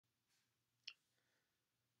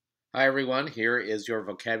Hi everyone, here is your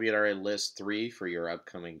vocabulary list 3 for your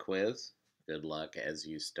upcoming quiz. Good luck as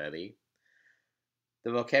you study.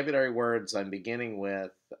 The vocabulary words I'm beginning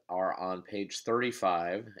with are on page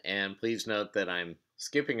 35, and please note that I'm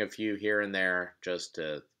skipping a few here and there just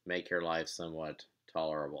to make your life somewhat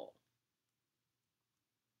tolerable.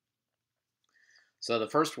 So the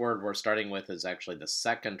first word we're starting with is actually the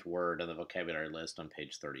second word on the vocabulary list on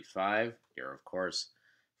page 35. You're, of course,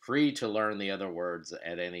 free to learn the other words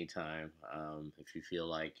at any time. If you feel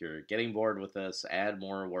like you're getting bored with this, add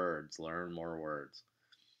more words, learn more words.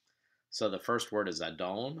 So the first word is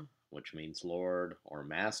Adon, which means Lord or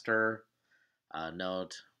Master.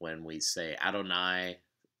 Note when we say Adonai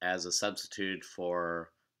as a substitute for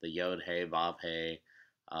the Yod He Vav He,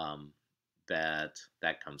 um, that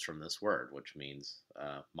comes from this word, which means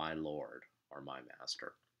my Lord or my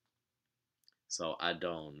Master. So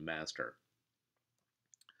Adon, Master.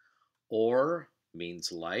 Or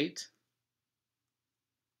means light.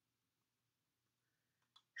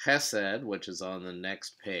 Chesed, which is on the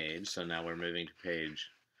next page. So now we're moving to page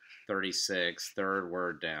 36, third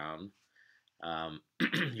word down.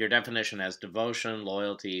 Your definition has devotion,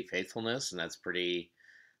 loyalty, faithfulness, and that's pretty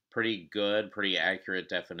good, pretty accurate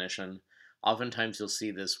definition. Oftentimes you'll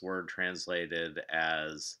see this word translated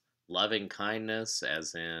as loving kindness,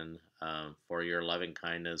 as in, for your loving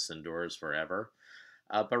kindness endures forever.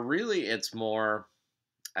 But really, it's more,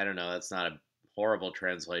 I don't know, that's not a horrible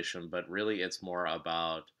translation, but really it's more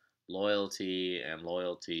about loyalty and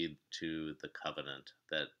loyalty to the covenant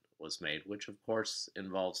that was made, which of course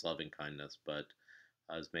involves loving kindness, but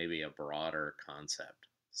is maybe a broader concept.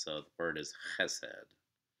 So the word is chesed.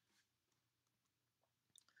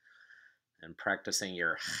 And practicing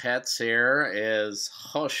your chetz here is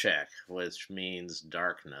choshech, which means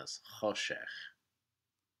darkness. Choshech.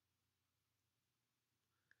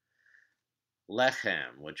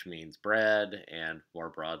 Lechem, which means bread and more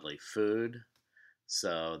broadly food.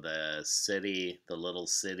 So the city, the little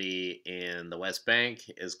city in the West Bank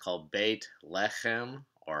is called Beit Lechem,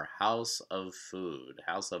 or House of Food,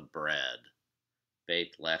 House of Bread.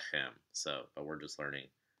 Beit Lechem. So, but we're just learning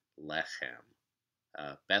Lechem.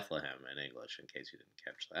 Bethlehem in English, in case you didn't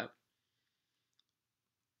catch that.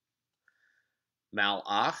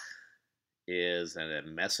 Malach is a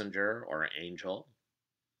messenger or an angel.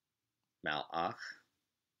 Malach.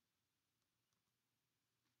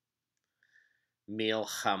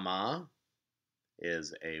 Milchama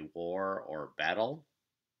is a war or battle.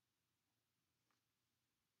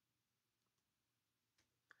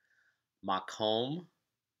 Makom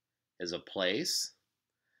is a place.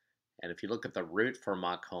 And if you look at the root for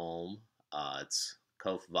makom, it's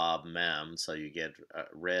kof vav mem, so you get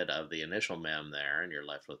rid of the initial mem there, and you're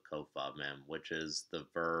left with kof vav mem, which is the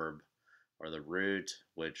verb or the root,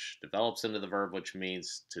 which develops into the verb, which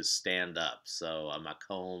means to stand up. So a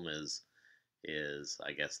makom is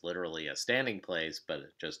I guess literally a standing place, but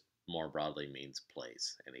it just more broadly means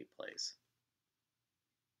place, any place.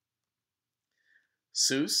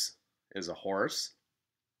 Sus is a horse.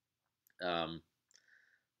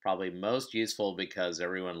 Probably most useful because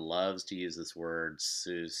everyone loves to use this word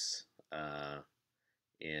sus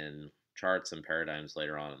in charts and paradigms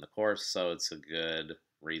later on in the course, so it's a good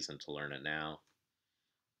reason to learn it now.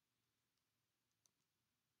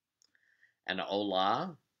 An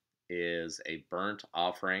olah is a burnt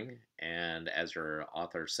offering, and as your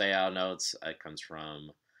author Sayao notes, it comes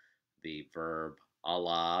from the verb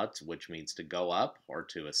alat, which means to go up or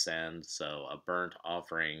to ascend. So a burnt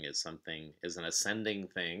offering is an ascending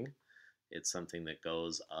thing. It's something that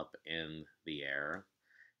goes up in the air,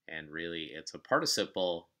 and really it's a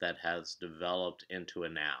participle that has developed into a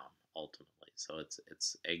noun ultimately. So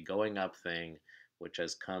it's a going up thing which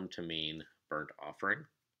has come to mean burnt offering.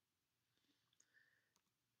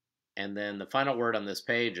 And then the final word on this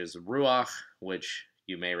page is ruach, which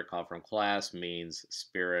you may recall from class means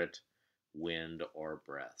spirit, wind, or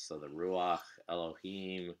breath. So the ruach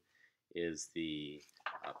Elohim is the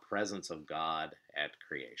presence of God at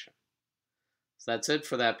creation. So that's it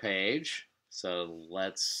for that page. So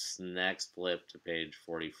let's next flip to page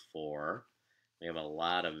 44. We have a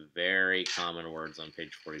lot of very common words on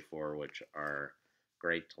page 44, which are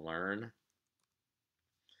great to learn.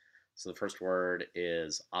 So the first word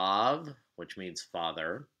is Av, which means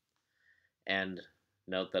father. And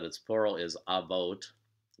note that its plural is Avot.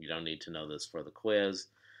 You don't need to know this for the quiz.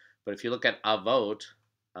 But if you look at Avot,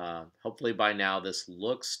 hopefully by now this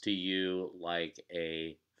looks to you like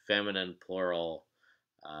a feminine plural,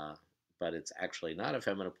 but it's actually not a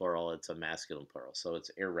feminine plural, it's a masculine plural. So it's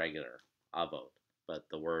irregular, Avot. But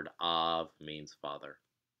the word Av means father.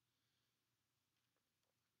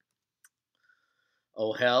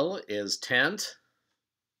 Ohel is tent.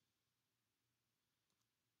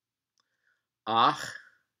 Ach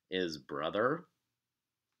is brother.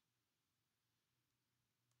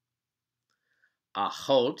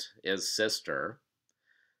 Achot is sister.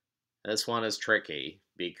 This one is tricky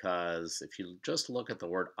because if you just look at the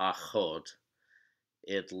word achot,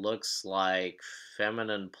 it looks like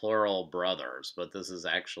feminine plural brothers, but this is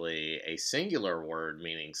actually a singular word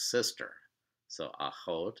meaning sister. So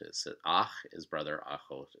achot is ach is brother,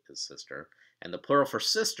 achot is sister, and the plural for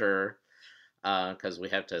sister, because we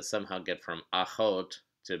have to somehow get from achot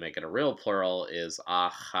to make it a real plural, is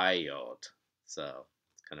achayot. So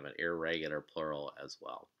it's kind of an irregular plural as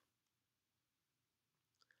well.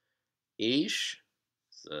 Ish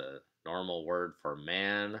is a normal word for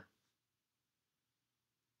man.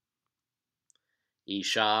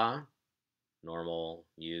 Isha, normal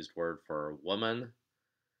used word for woman.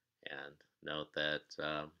 And note that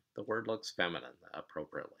the word looks feminine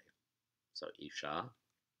appropriately. So Isha.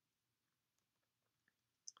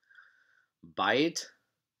 Bait,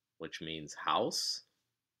 which means house.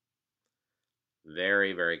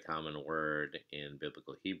 Very, very common word in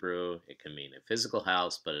biblical Hebrew. It can mean a physical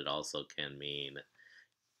house, but it also can mean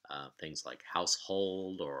things like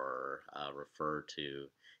household or refer to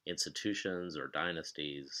institutions or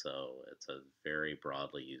dynasties. So it's a very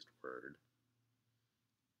broadly used word.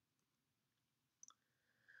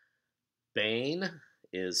 Bain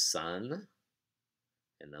is son.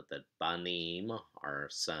 And note that banim are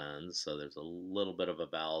sons, so there's a little bit of a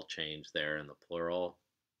vowel change there in the plural.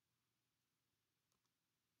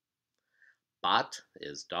 Bat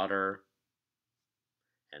is daughter,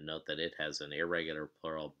 and note that it has an irregular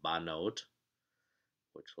plural banot,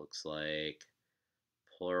 which looks like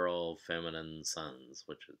plural feminine sons,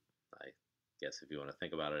 which I guess if you want to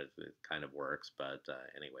think about it, it kind of works. But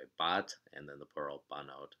anyway, bat and then the plural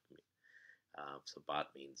banot. So bat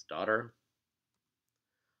means daughter.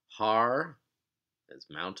 Har is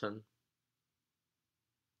mountain.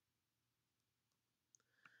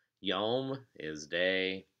 Yom is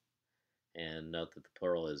day. And note that the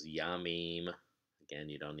plural is yamim. Again,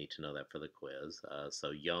 you don't need to know that for the quiz.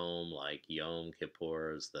 So Yom, like Yom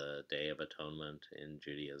Kippur, is the Day of Atonement in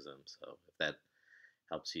Judaism. So if that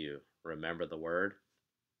helps you remember the word.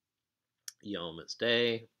 Yom is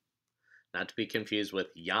day. Not to be confused with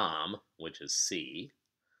Yam, which is sea.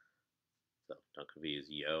 So don't confuse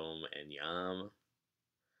Yom and Yam.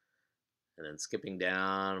 And then skipping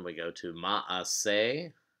down, we go to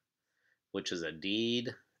Ma'aseh, which is a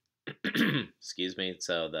deed. Excuse me.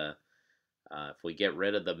 So if we get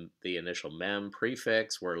rid of the initial mem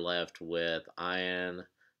prefix, we're left with ayin,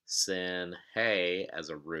 sin, hey as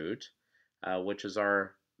a root, which is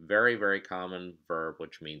our very, very common verb,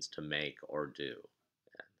 which means to make or do.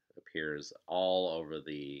 It appears all over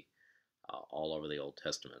the Old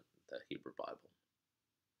Testament, the Hebrew Bible.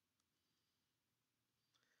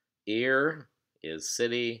 Ir is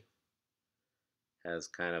city, has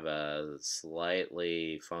kind of a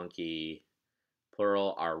slightly funky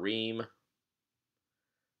plural, arim.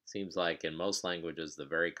 Seems like in most languages, the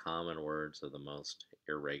very common words are the most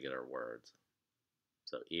irregular words.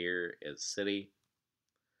 So Ir is city.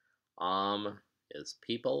 Is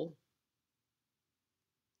people.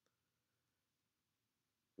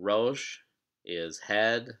 Rosh is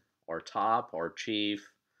head or top or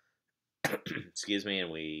chief. Excuse me,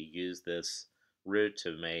 and we use this root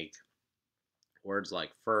to make words like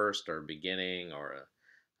first or beginning or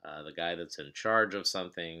the guy that's in charge of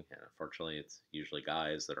something. And unfortunately, it's usually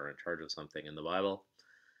guys that are in charge of something in the Bible.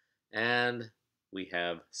 And we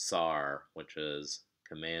have Sar, which is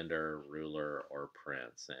commander, ruler, or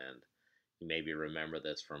prince. And you maybe remember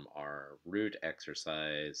this from our root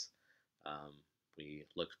exercise. We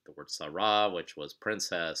looked at the word Sarah, which was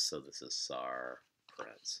princess, so this is Sar,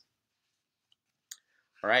 prince.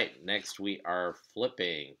 All right, next we are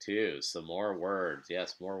flipping to some more words.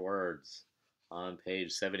 Yes, more words on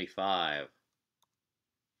page 75.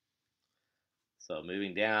 So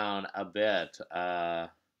moving down a bit,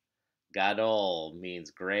 Gadol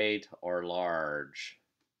means great or large.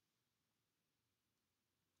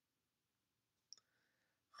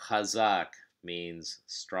 Chazak means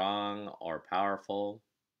strong or powerful,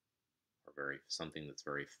 or something that's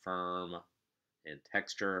very firm in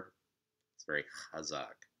texture. It's very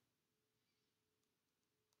chazak.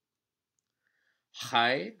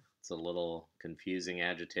 Chai, it's a little confusing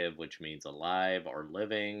adjective which means alive or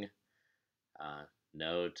living.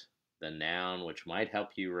 Note the noun which might help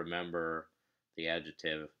you remember the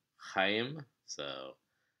adjective chaim. So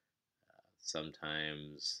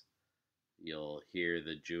sometimes you'll hear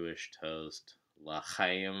the Jewish toast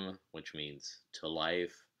L'chaim, which means to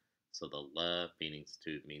life. So the le means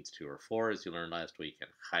two or four, as you learned last week, and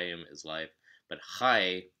chayim is life. But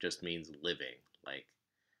chai just means living. Like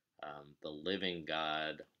the living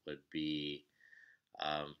God would be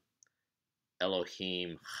um,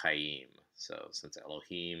 Elohim Chaim. So since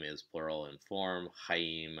Elohim is plural in form,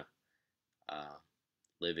 Chaim, uh,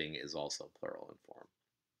 living, is also plural in form.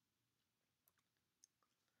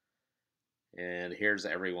 And here's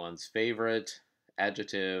everyone's favorite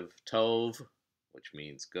adjective, tov, which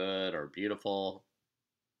means good or beautiful.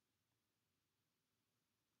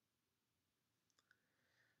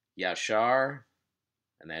 Yashar,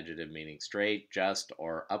 an adjective meaning straight, just,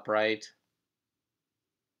 or upright.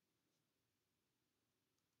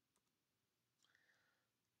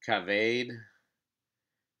 Kaved,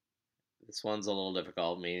 this one's a little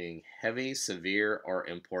difficult, meaning heavy, severe, or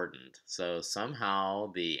important. So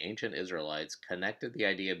somehow the ancient Israelites connected the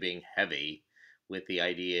idea of being heavy with the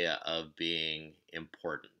idea of being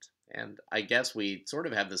important. And I guess we sort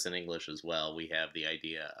of have this in English as well. We have the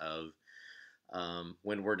idea of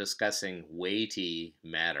when we're discussing weighty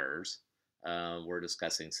matters, we're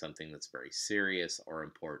discussing something that's very serious or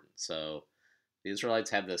important. So the Israelites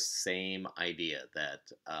have this same idea that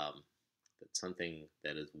that something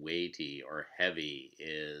that is weighty or heavy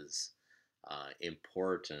is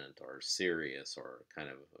important or serious or kind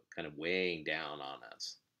of weighing down on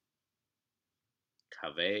us.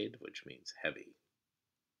 Kaved, which means heavy.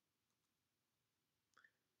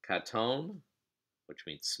 Katon, which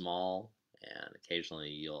means small, and occasionally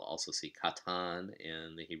you'll also see katan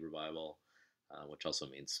in the Hebrew Bible, which also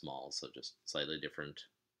means small, so just slightly different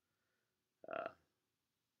uh,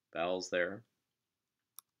 vowels there.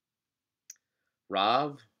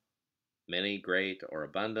 Rav, many, great, or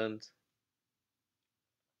abundant.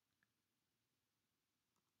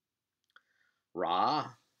 Ra,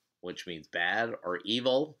 which means bad or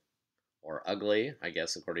evil or ugly, I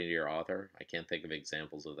guess, according to your author. I can't think of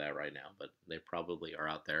examples of that right now, but they probably are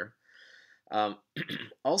out there. Um,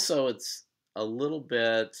 also, it's a little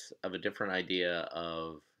bit of a different idea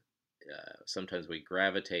of sometimes we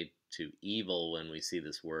gravitate to evil when we see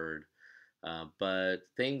this word, but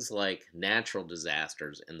things like natural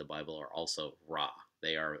disasters in the Bible are also ra.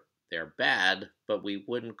 They are bad, but we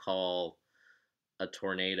wouldn't call a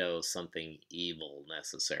tornado something evil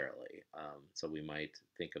necessarily. So we might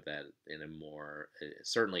think of that in a more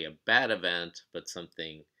certainly a bad event, but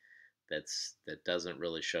something that doesn't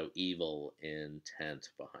really show evil intent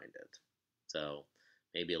behind it. So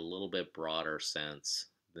maybe a little bit broader sense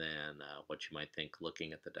than what you might think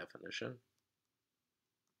looking at the definition.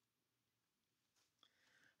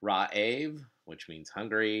 Ra'av, which means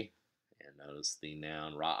hungry, and notice the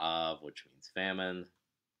noun ra'av, which means famine.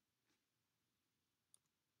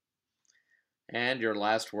 And your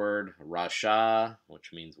last word, rasha,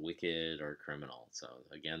 which means wicked or criminal. So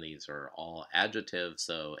again, these are all adjectives.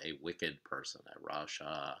 So a wicked person, a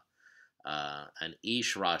rasha. An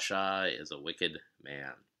ish rasha is a wicked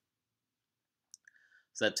man.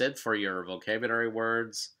 So that's it for your vocabulary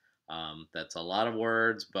words. That's a lot of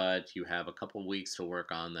words, but you have a couple weeks to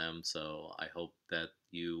work on them. So I hope that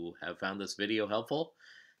you have found this video helpful,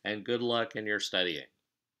 and good luck in your studying.